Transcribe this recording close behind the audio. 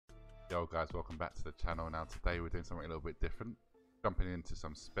Yo guys, welcome back to the channel. Now today we're doing something a little bit different, jumping into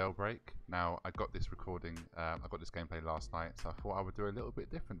some Spellbreak. Now I got this recording, I got this gameplay last night, so I thought I would do a little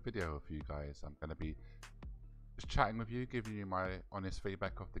bit different video for you guys. I'm going to be just chatting with you, giving you my honest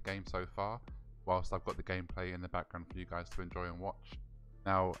feedback of the game so far, whilst I've got the gameplay in the background for you guys to enjoy and watch.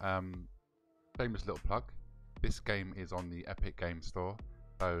 Now, shameless little plug, this game is on the Epic Game Store,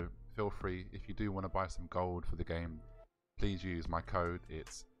 so feel free, if you do want to buy some gold for the game, please use my code.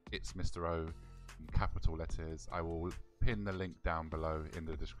 It's Mr. O in capital letters. I will pin the link down below in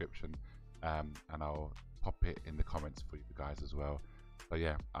the description, and I'll pop it in the comments for you guys as well. So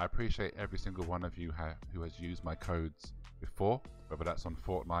yeah, I appreciate every single one of you who has used my codes before, whether that's on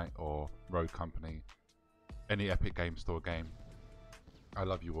Fortnite or Road Company, any Epic Game Store game. I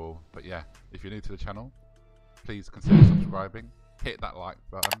love you all. But yeah, if you're new to the channel, please consider subscribing, hit that like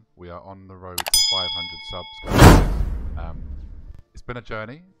button. We are on the road to 500 subs, guys. It's been a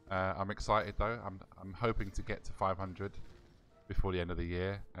journey. I'm excited though. I'm hoping to get to 500 before the end of the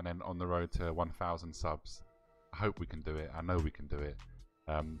year, and then on the road to 1,000 subs. I hope we can do it. I know we can do it,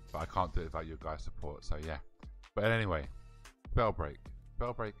 but I can't do it without your guys' support. So yeah. But anyway, Spellbreak.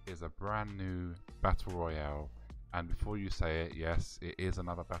 Spellbreak is a brand new battle royale, and before you say it, yes, it is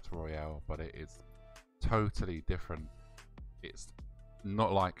another battle royale, but it is totally different. It's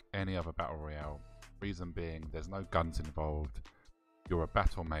not like any other battle royale. Reason being, there's no guns involved. You're a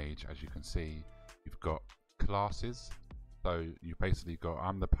battle mage, as you can see. You've got classes, so you basically got,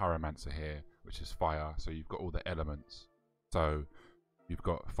 I'm the pyromancer here, which is fire, so you've got all the elements. So you've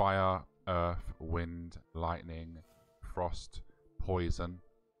got fire, earth, wind, lightning, frost, poison,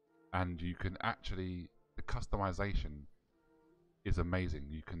 and you can actually, the customization is amazing.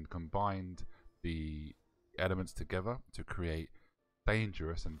 You can combine the elements together to create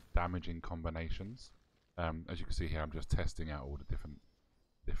dangerous and damaging combinations. As you can see here, I'm just testing out all the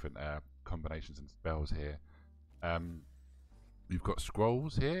different combinations and spells here. You've got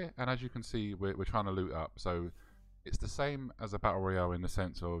scrolls here, and as you can see, we're trying to loot up. So it's the same as a battle royale in the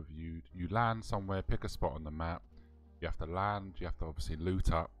sense of you land somewhere, pick a spot on the map. You have to land. You have to obviously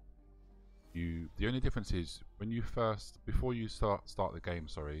loot up. The only difference is when you before you start the game,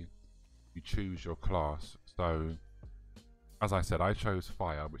 sorry, you choose your class. So as I said, I chose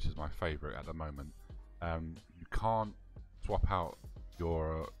fire, which is my favorite at the moment. You can't swap out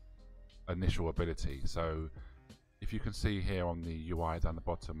your initial ability. So if you can see here on the UI down the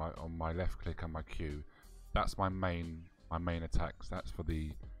bottom, on my left click and my Q, that's my main attacks. That's for the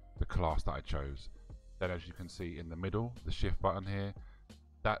class that I chose. Then as you can see in the middle, the shift button here,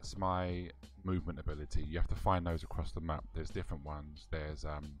 that's my movement ability. You have to find those across the map. There's different ones. There's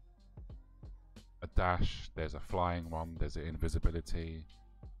a dash, there's a flying one, there's an invisibility,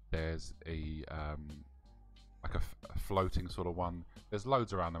 there's a like a floating sort of one. There's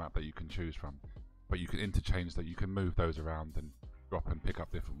loads around the map that you can choose from, but you can interchange that. You can move those around and drop and pick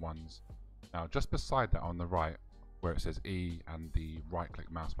up different ones. Now just beside that on the right, where it says E and the right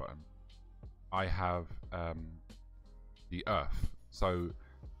click mouse button, I have the earth. So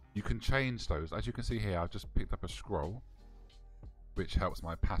you can change those. As you can see here, I've just picked up a scroll which helps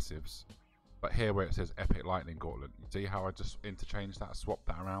my passives. But here where it says Epic Lightning Gauntlet, you see how I just interchanged that, swapped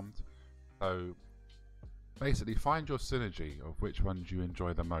that around? So basically find your synergy of which ones you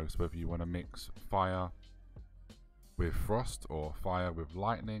enjoy the most, whether you want to mix fire with frost or fire with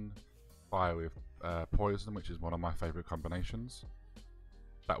lightning, fire with poison, which is one of my favorite combinations.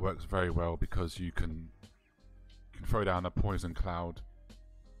 That works very well because you can throw down a poison cloud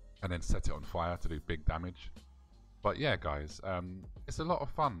and then set it on fire to do big damage. But yeah guys, it's a lot of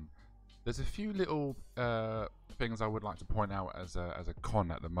fun. There's a few little things I would like to point out as a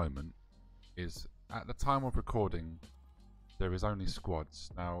con at the moment. Is at the time of recording, there is only squads.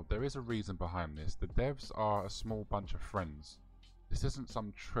 Now there is a reason behind this. The devs are a small bunch of friends. This isn't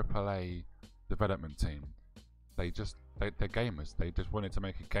some AAA development team. They're gamers. They just wanted to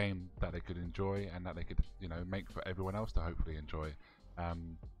make a game that they could enjoy and that they could, make for everyone else to hopefully enjoy.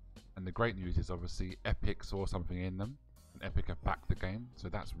 And the great news is obviously Epic saw something in them. And Epic have backed the game, so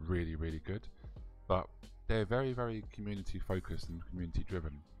that's really, really good. But they're very, very community focused and community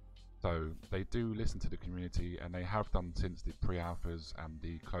driven. So they do listen to the community, and they have done since the pre-alphas and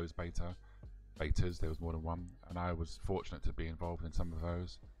the closed betas. There was more than one, and I was fortunate to be involved in some of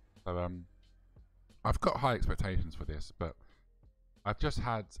those. So I've got high expectations for this, but I've just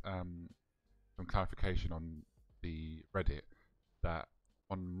had some clarification on the Reddit that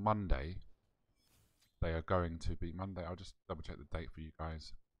on Monday, they are going to be Monday. I'll just double check the date for you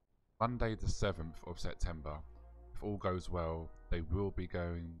guys. Monday the 7th of September. If all goes well, they will be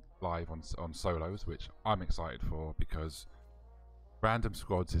going live on solos, which I'm excited for because random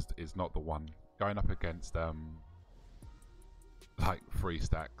squads is not the one. Going up against like 3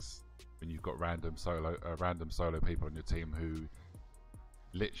 stacks when you've got random solo people on your team who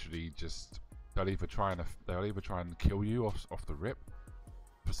literally just they'll either try and kill you off the rip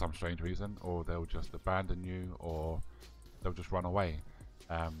for some strange reason, or they'll just abandon you, or they'll just run away.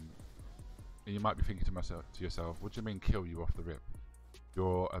 And you might be thinking to yourself, what do you mean kill you off the rip?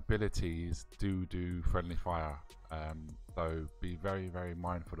 Your abilities do friendly fire, so be very, very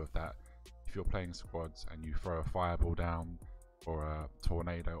mindful of that. If you're playing squads and you throw a fireball down, or a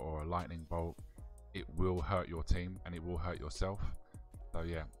tornado, or a lightning bolt, it will hurt your team and it will hurt yourself. So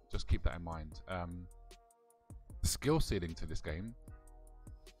yeah, just keep that in mind. The skill ceiling to this game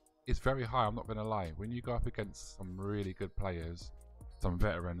is very high, I'm not going to lie. When you go up against some really good players, some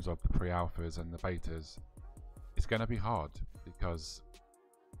veterans of the pre-alphas and the betas, it's going to be hard because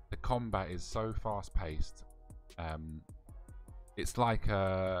the combat is so fast paced. It's like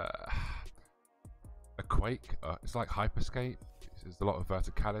a Quake, it's like Hyperscape. There's a lot of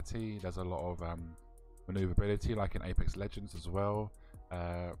verticality, there's a lot of maneuverability like in Apex Legends as well,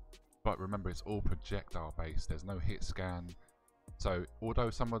 but remember, it's all projectile based, there's no hit scan. So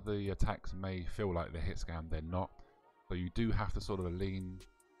although some of the attacks may feel like they're hit scan, they're not. So you do have to sort of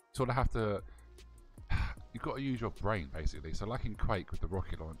you've got to use your brain basically. So like in Quake with the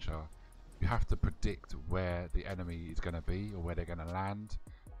rocket launcher, you have to predict where the enemy is going to be or where they're going to land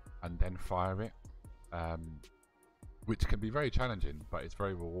and then fire it, which can be very challenging, but it's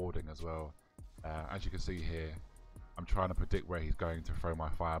very rewarding as well. As you can see here, I'm trying to predict where he's going to throw my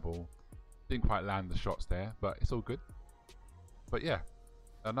fireball. Didn't quite land the shots there, but it's all good. But yeah,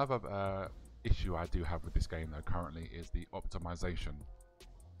 another issue I do have with this game though currently is the optimization.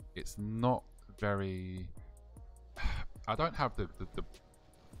 It's not very... I don't have the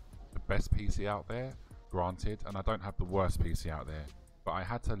best PC out there, granted, and I don't have the worst PC out there, but I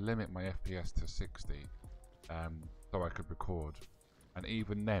had to limit my FPS to 60 so I could record. And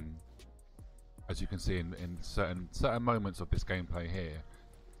even then, as you can see in certain moments of this gameplay here,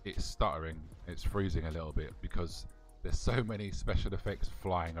 it's stuttering, it's freezing a little bit because there's so many special effects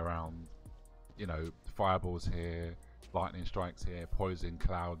flying around. You know, fireballs here, lightning strikes here, poison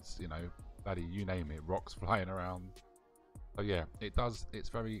clouds, you know, bloody you name it, rocks flying around. So yeah, it is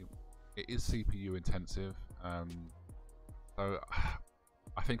CPU intensive. So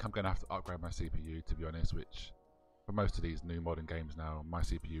I think I'm gonna have to upgrade my CPU, to be honest, which for most of these new modern games now, my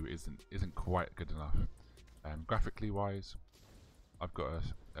CPU isn't quite good enough. Graphically wise, I've got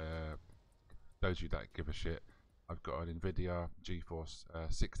those of you that give a shit, I've got an Nvidia GeForce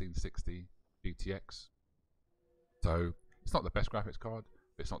 1660 GTX. So it's not the best graphics card,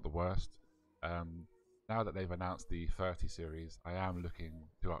 but it's not the worst. Now that they've announced the 30 series, I am looking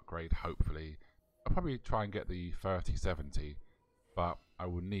to upgrade, hopefully. I'll probably try and get the 3070, but I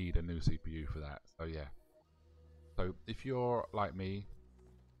will need a new CPU for that. So yeah. So if you're like me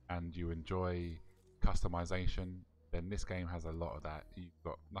and you enjoy customization, then this game has a lot of that. You've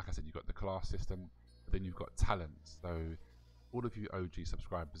got, like I said, you've got the class system, but then you've got talents. So all of you OG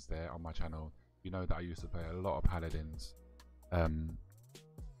subscribers there on my channel, you know that I used to play a lot of paladins, and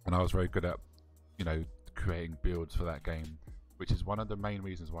I was very good at, you know, creating builds for that game, which is one of the main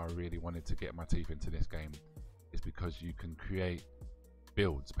reasons why I really wanted to get my teeth into this game, is because you can create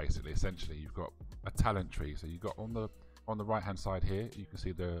builds basically. Essentially, you've got a talent tree. So you've got on the right hand side here, you can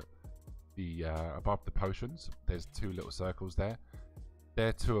see the above the potions, there's 2 little circles there.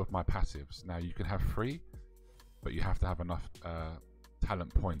 They're 2 of my passives. Now you can have 3, but you have to have enough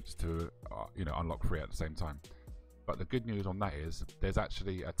talent points to you know, unlock 3 at the same time. But the good news on that is there's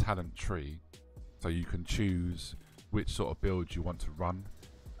actually a talent tree, so you can choose which sort of build you want to run.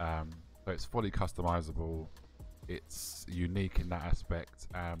 So it's fully customizable, it's unique in that aspect,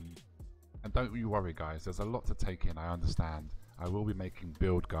 and don't you worry guys, there's a lot to take in. I understand I will be making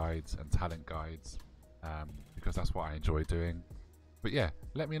build guides and talent guides, because that's what I enjoy doing. But yeah,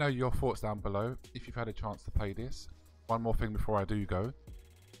 let me know your thoughts down below if you've had a chance to play this. One more thing before I do go,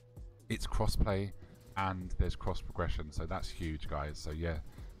 it's crossplay and there's cross progression, so that's huge guys. So yeah,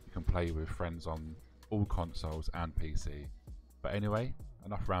 you can play with friends on all consoles and PC. But anyway,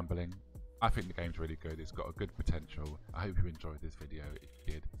 enough rambling. I think the game's really good, it's got a good potential. I hope you enjoyed this video. If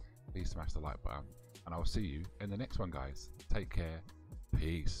you did, please smash the like button, and I'll see you in the next one guys. Take care,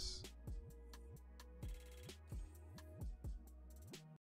 peace.